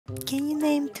Can you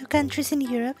name 2 countries in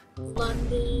Europe?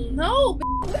 London. No,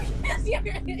 you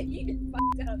just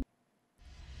fucked up.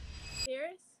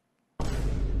 Paris?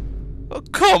 Oh,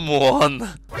 come on!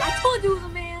 I told you it was a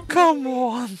man. Come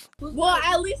on! Well,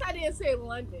 at least I didn't say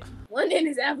London. London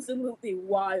is absolutely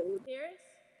wild. Paris?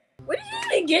 Where did you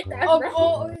even get that from?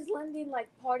 Oh, is London like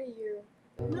part of Europe?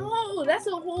 No, that's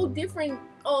a whole different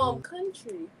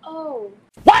country. Oh.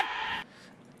 What?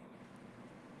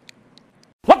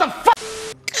 What the fuck?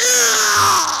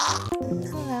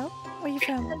 Hello, where are you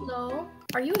from? Hello.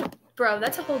 Are you bro?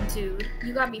 That's a whole dude.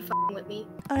 You gotta be f***ing with me.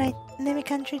 Alright, name a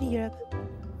country in Europe.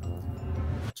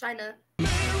 China.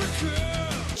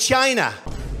 China.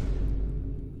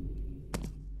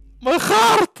 My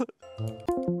heart!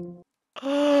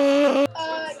 You're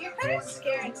kind of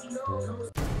scaring me.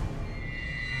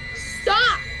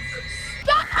 Stop!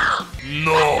 Stop!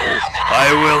 No, I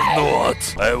will not.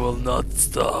 I will not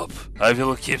stop. I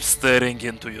will keep staring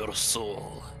into your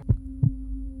soul.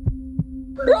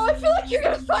 Bro, I feel like you're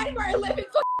gonna find where I live and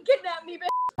fucking kidnap me, bitch.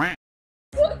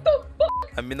 What the fuck?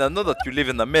 I mean, I know that you live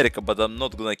in America, but I'm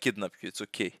not gonna kidnap you. It's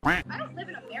okay. I don't live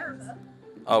in America.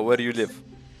 Oh, where do you live?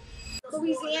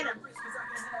 Louisiana.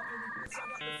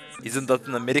 Isn't that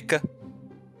in America?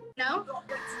 No?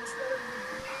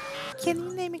 Can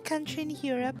you name a country in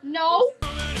Europe? No?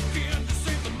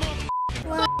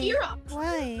 Why? Europe.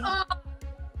 Why?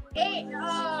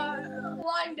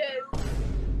 London.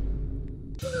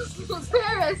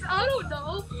 Paris, I don't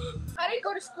know. I didn't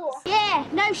go to school. Yeah.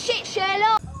 No shit,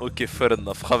 Sherlock. Okay, fair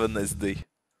enough. Have a nice day.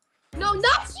 No,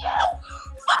 not you!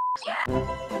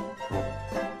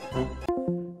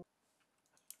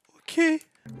 Okay.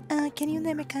 Can you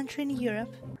name a country in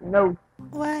Europe? No.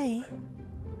 Why?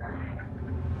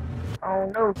 Oh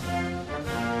no.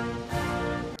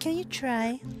 Can you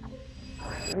try?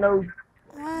 No.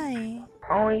 Why?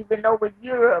 I don't even know where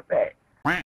Europe at.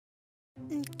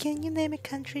 Can you name a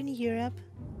country in Europe?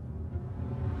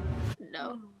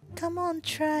 No. Come on,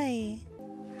 try.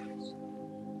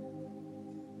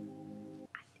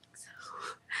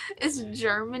 Is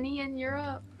Germany in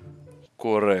Europe?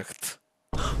 Correct.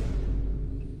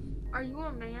 Are you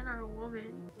a man or a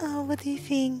woman? Oh, what do you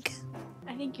think?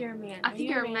 I think you're a man. I think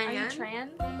you're a man. Are you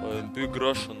trans? I'm a big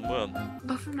Russian man.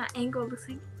 But from that angle, it looks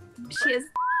like she is.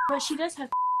 But she does have.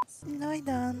 No, I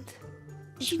don't.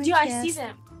 She It's do. my I see guess.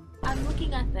 them. I'm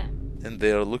looking at them. And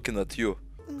they are looking at you.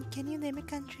 Can you name a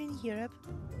country in Europe?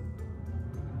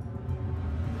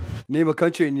 Name a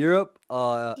country in Europe?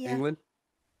 Yeah. England.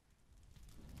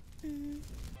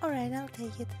 Alright, I'll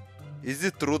take it. Is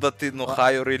it true that in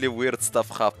Ohio really weird stuff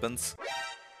happens?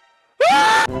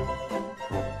 A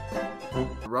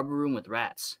rubber room with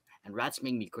rats, and rats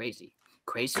make me crazy.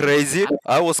 Crazy?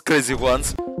 I was crazy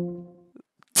once.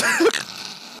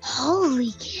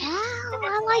 Holy cow!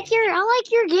 I like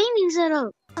your gaming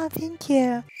setup. Oh, thank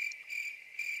you.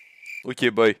 Okay,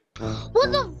 bye.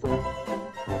 What the?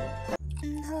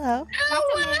 Hello.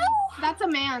 That's a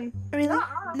man. Really?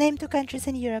 Name 2 countries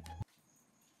in Europe.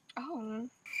 Oh.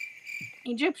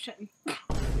 Egyptian.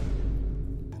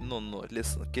 No,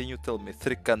 listen. Can you tell me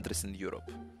 3 countries in Europe?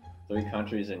 3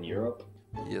 countries in Europe?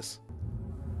 Yes.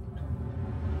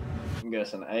 I'm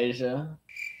guessing Asia,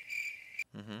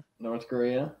 North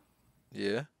Korea,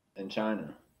 Yeah. and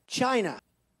China. China.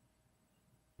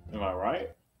 Am I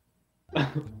right?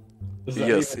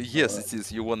 Yes, yes, it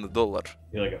is. You won $1.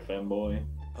 You're like a femboy?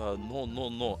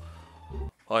 No.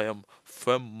 I am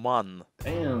man.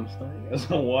 Damn, Snake. That's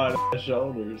some wide ass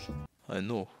shoulders. I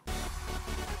know.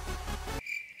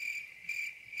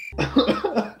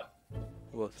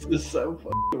 What? This is so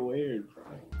fucking weird, bro.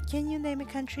 Can you name a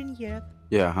country in Europe?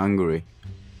 Yeah, Hungary.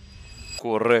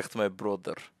 Correct, my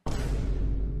brother.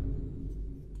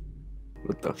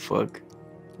 What the fuck?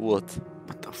 What?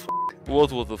 What the fuck?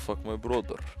 What the fuck, my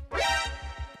brother?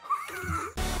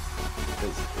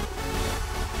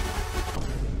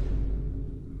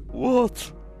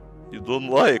 What? You don't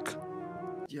like?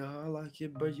 Yeah, I like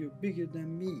it, but you're bigger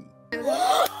than me.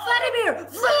 Vladimir!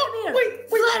 Wait,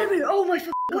 Vladimir! Oh my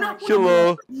god!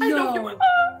 Hello. No!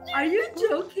 Are you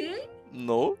joking?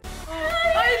 No.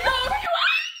 I know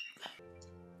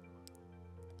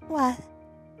you What?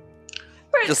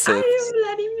 are! Just say it.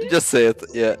 Vladimir! Just say it.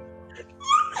 Yeah.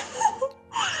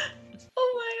 Oh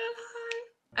my god, hi!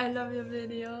 I love your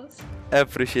videos. I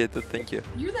appreciate it. Thank you.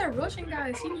 You're that Russian guy.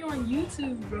 I seen you on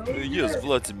YouTube, bro. Yes,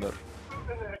 Vladimir.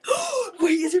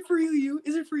 Wait, is it for real you?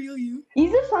 Is it for real you?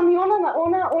 Isso sami ona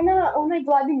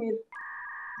Vladimir.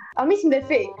 A mislim da je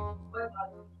fake.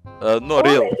 No,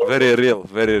 real. Very real.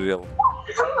 Very real.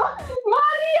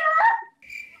 Marija!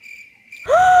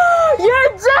 You're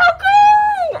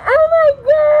joking! Oh my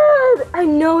god! I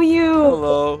know you!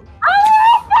 Hello.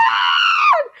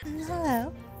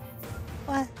 Hello.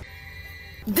 What?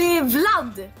 The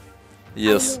Vlad!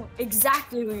 Yes. I know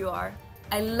exactly who you are.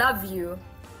 I love you.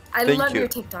 I Thank love you. your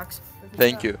TikToks.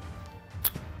 Thank you.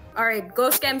 Alright, go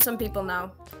scam some people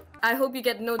now. I hope you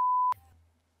get no.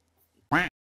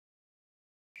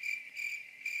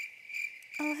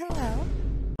 Oh, hello.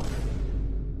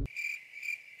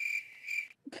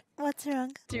 What's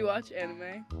wrong? Do you watch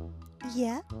anime?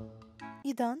 Yeah?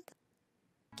 You don't?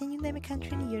 Can you name a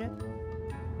country in Europe?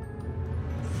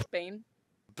 Spain?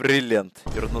 Brilliant.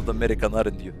 You're not American,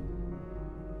 aren't you?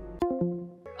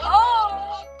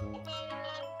 Oh!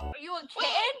 Are you a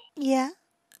kitten? Yeah?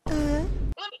 Let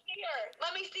me see her.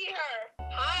 Let me see her.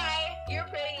 Hi, you're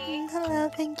pretty. Hello,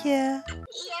 thank you.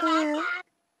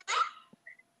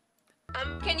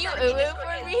 Can you ooh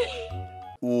for me?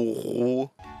 Ooh.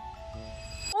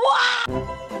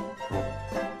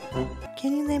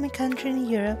 Can you name a country in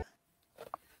Europe?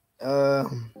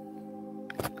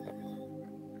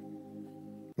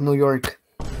 New York.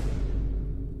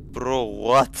 Bro,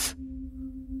 what?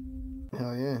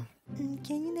 Hell yeah.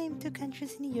 Can you name 2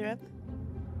 countries in Europe?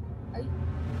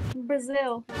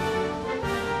 Brazil.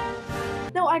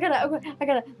 No, I gotta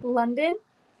London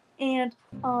and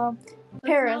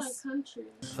Paris.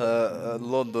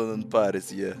 London and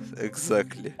Paris, yeah,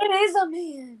 exactly. It is a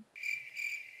man.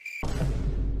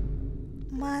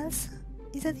 Miles,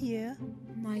 is that you?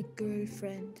 My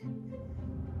girlfriend.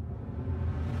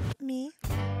 Me?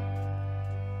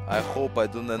 I hope I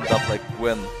don't end up like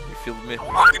Gwen, you feel me?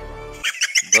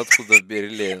 That would have been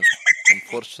really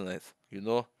unfortunate. You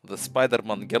know, the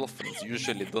Spider-Man girlfriends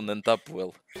usually don't end up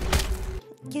well.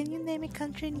 Can you name a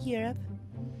country in Europe?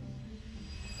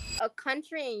 A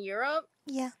country in Europe?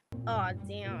 Yeah. Oh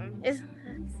damn. This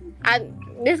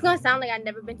is gonna sound like I've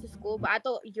never been to school, but I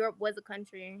thought Europe was a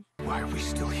country. Why are we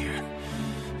still here?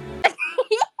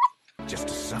 Just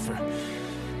to suffer.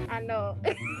 I know.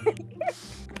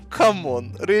 Come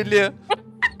on, really?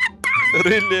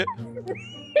 Really?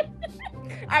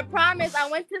 I promise I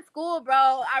went to school,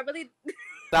 bro. I really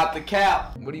Stop the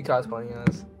cap. What are you cosplaying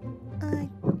as?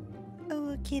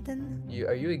 Oh, kitten.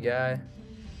 Are you a guy?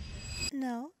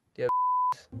 No. Do you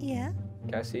have Yeah.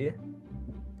 Can I see it?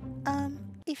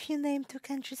 If you name 2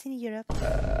 countries in Europe.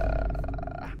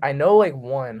 I know like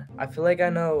one. I feel like I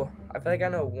know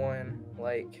one.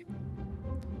 Like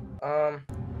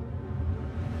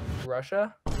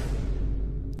Russia?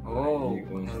 Oh,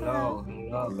 hello.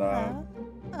 Hello.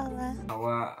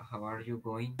 Hola. How are you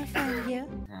going? Thank you.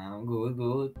 I'm good.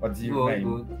 What's your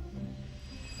name?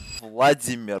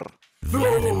 Vladimir.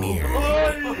 VLADIMIR.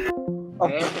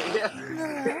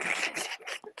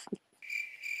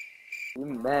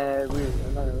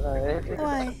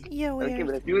 Why? You're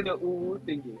weird.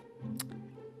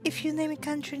 If you name a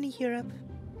country in Europe.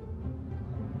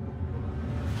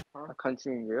 A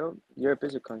country in Europe? Europe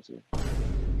is a country.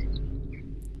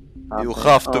 You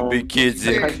have to be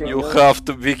kidding. You have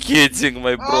to be kidding,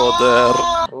 my brother.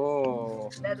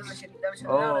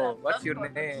 Oh, what's your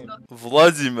name?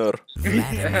 Vladimir.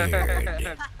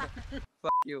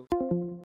 Fuck you.